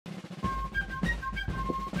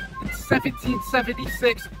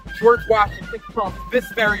1776, George Washington crossed this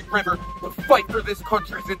very river to fight for this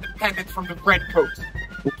country's independence from the Redcoats.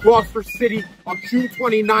 Well, Gloucester City, on June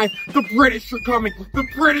 29th, the British are coming! The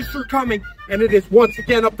British are coming! And it is once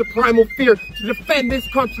again up to Primal Fear to defend this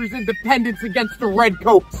country's independence against the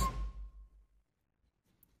Redcoats.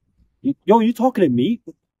 Yo, you talking to me?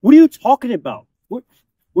 What are you talking about?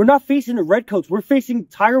 We're not facing the Redcoats. We're facing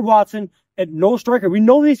Tyger Watson and no Stryker. We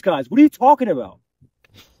know these guys. What are you talking about?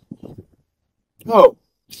 Oh.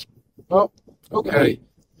 Well, okay.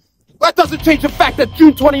 That doesn't change the fact that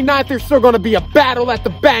June 29th, there's still going to be a battle at the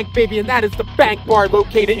bank, baby, and that is the Bank Bar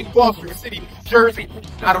located in Gloucester City, New Jersey.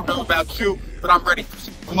 I don't know about you, but I'm ready for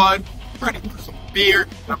some blood, I'm ready for some beer,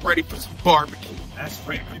 and I'm ready for some barbecue. That's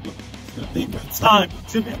right, people. It's gonna be a good time.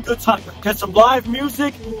 It's gonna be a good time. Get some live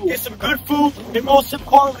music, get some good food, and most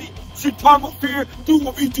importantly, see Primal Fear do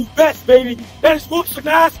what we do best, baby. That is whoop some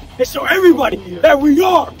ass and show everybody that we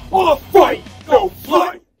are all fight.